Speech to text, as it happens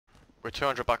We're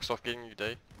 $200 off getting you,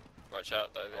 D. Watch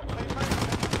out though, there might be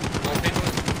more people.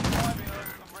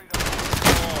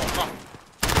 Oh,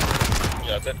 fuck.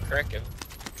 Yeah, I did crack him.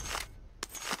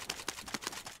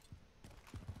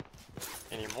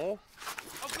 Any more?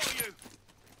 I've got you.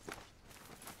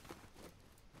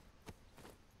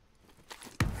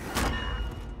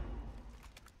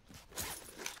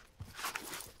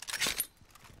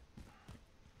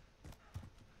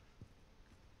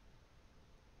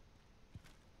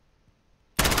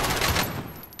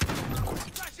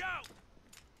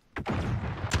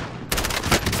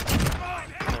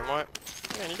 Right.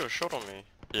 Man, you got a shot on me.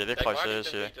 Yeah, they're They close might as,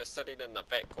 even yeah. be just sitting in the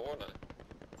back corner.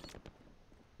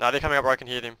 Nah, they're coming up where I can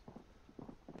hear them.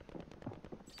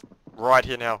 Right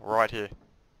here now, right here.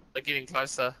 They're getting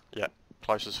closer. Yeah,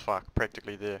 close as fuck,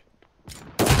 practically there.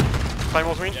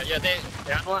 Claymores win? Yeah, there.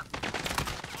 Down one.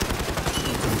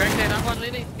 Crack that up one,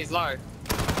 Lenny. He's low.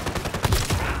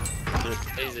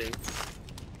 Yeah. Easy.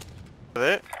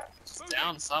 There. Just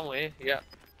down somewhere, yeah.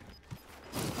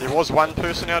 There was one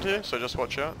person out here, so just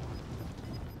watch out.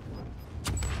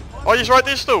 Oh, he's right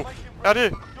there still! Out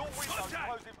here!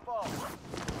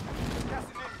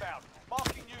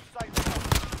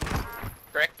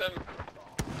 Cracked them.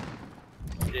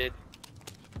 Dead.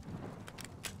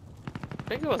 I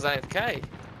think it was AFK.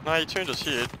 No, he turned his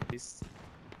head. He's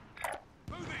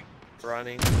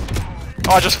running.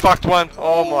 Oh, I just fucked one!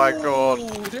 Oh my god. Ooh,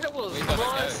 that was We gotta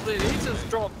nice, go. Lenny. He just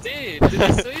dropped dead. Did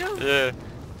you see him? Yeah.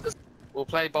 We'll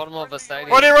play bottom of the stadium.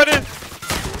 Right here, right here!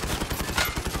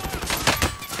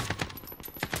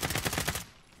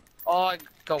 Oh, I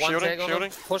got one Shielding, tag on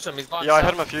shielding. him. Push him, he's by Yeah, I hit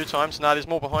himself. him a few times. Nah, there's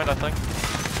more behind, I think.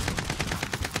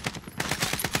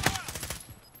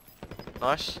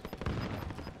 Nice.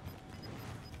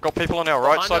 Got people on our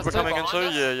right Behind side us we're too, coming into. behind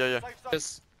us? Yeah, yeah, yeah.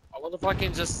 Just, I wonder if I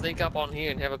can just sneak up on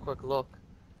here and have a quick look.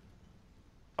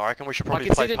 I reckon we should probably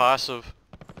can see play them. passive.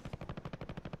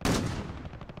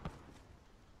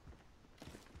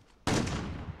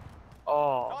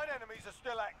 Oh. 9 enemies are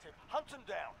still active. Hunt them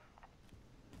down.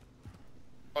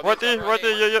 Oh, Right there's there, one right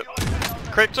there, here. yeah,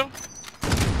 yeah. Cracked him.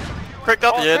 Cracked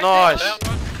up, Oh, yeah, cracked nice.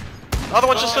 Down one. Other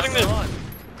one's just Oh, sitting there. nice.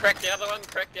 Crack the other one,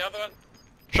 crack the other one.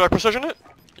 Should I precision it?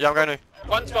 Yeah, I'm going to.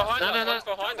 One's behind No, us, no, no. one's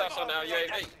behind us on our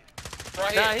UAV.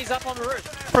 Right Nah, here. he's up on the roof.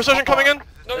 Precision coming in.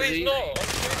 No, Is he's he- not. I'm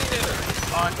shooting at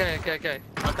him. Oh, okay, okay, okay.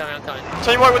 I'm coming, I'm coming.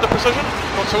 Teamwork with the precision.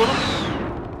 Got two of them.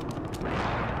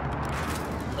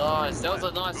 Nice, that was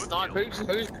a nice snipe. Who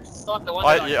sniped the one?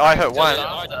 I- that yeah, I hit just one.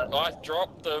 after? I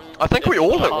dropped them. I think we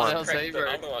all hit Oh, one. that was Cracked Avery.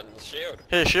 another one's shield.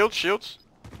 Here, shields, shields.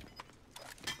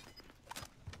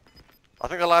 I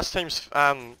think the last team's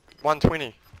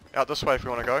 120. Out this way if we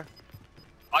want to go.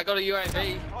 I got a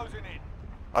UAV. Closing in.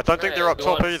 I don't think they're up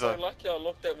top I'm either. so lucky I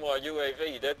looked at my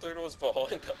UAV. That dude was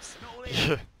behind us. Not all in.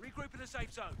 Yeah. Regroup in the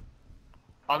safe zone.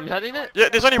 I'm hitting it. Yeah,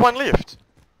 there's only one left.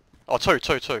 Oh,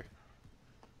 two.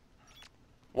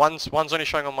 One's only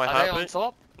showing on my Are they on heartbeat.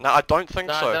 top? No, I don't think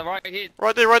No, so. they're right here.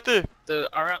 Right there, right there. They're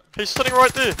around. He's sitting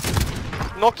right there.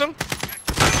 Knocked him.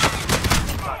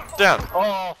 Down.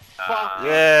 Oh, fuck.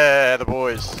 Yeah, the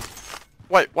boys.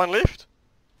 Wait, one left?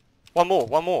 One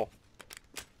more.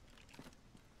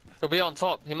 He'll be on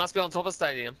top. He must be on top of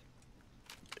stadium.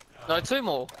 No, two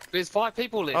more. There's 5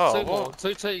 people left. Oh, Two more. what?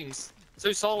 2 teams.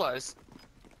 2 solos.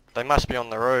 They must be on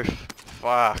the roof.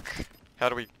 Fuck. How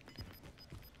do we...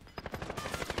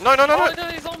 No. Oh, no,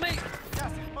 he's on me.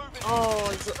 Gas is moving. Oh,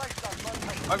 he's Safe zone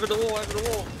located. over the wall, over the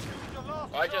wall. Your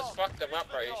last I just chance. fucked him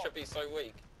up, bro. He should be so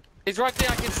weak. He's right there.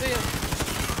 I can see him.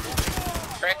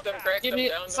 Cracked him, Give down me.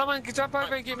 them. Someone can jump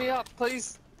over and get me up,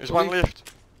 please. There's one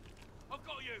left. I've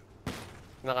got you.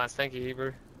 Nice, thank you,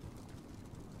 Hebrew.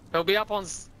 He'll be up on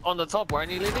the top,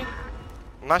 won't he, Lenny?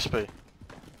 Must be.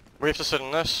 We have to sit in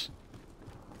this.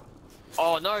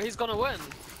 Oh no, he's gonna win.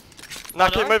 No, Oh,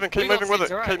 keep no? moving, keep We got moving with it.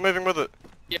 centre, Keep right? moving with it.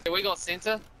 Yeah, we got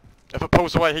center. If it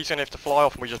pulls away, he's gonna have to fly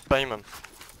off and we just beam him.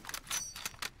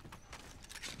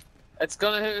 It's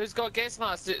gonna. Who's got gas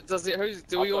mask? Does it?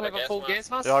 Do we I've all got have a a full gas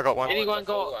gas mask? Yeah, I got one. Anyone Mine's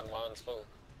a full got? one, mine's full.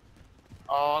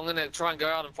 Oh, I'm gonna try and go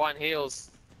out and find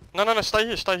heals. No, stay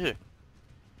here.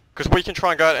 Because we can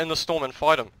try and go out in the storm and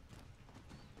fight him.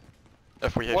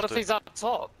 If we have What to. if he's up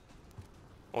top?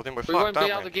 Well, then we're We won't fucked, be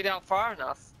able aren't to we? get out far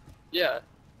enough. Yeah.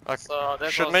 Okay. So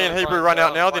that's Should what me I and was gonna Hebrew try run and out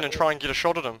go now and then find and try and get a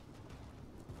shot at him?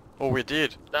 Or we're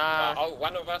dead. Nah,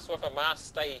 One of us with a mask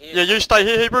stay here. Yeah, you stay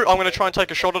here, Hebrew. I'm gonna try and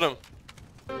take a shot at him.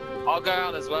 I'll go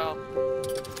out as well. Go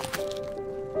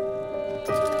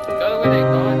to where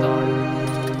that guy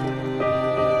died.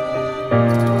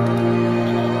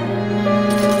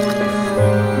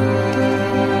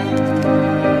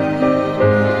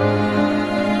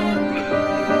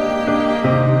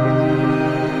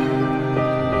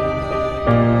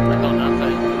 I got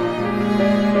nothing.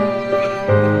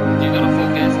 You got a full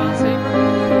gas mask,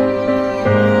 Hebrew?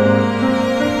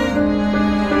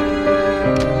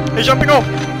 He's jumping off!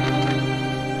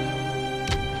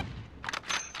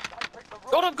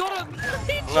 Got him!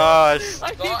 Nice.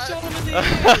 I hit shot him in the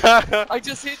air! I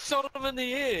just hit shot him in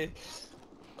the air!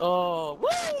 Oh,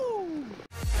 woo!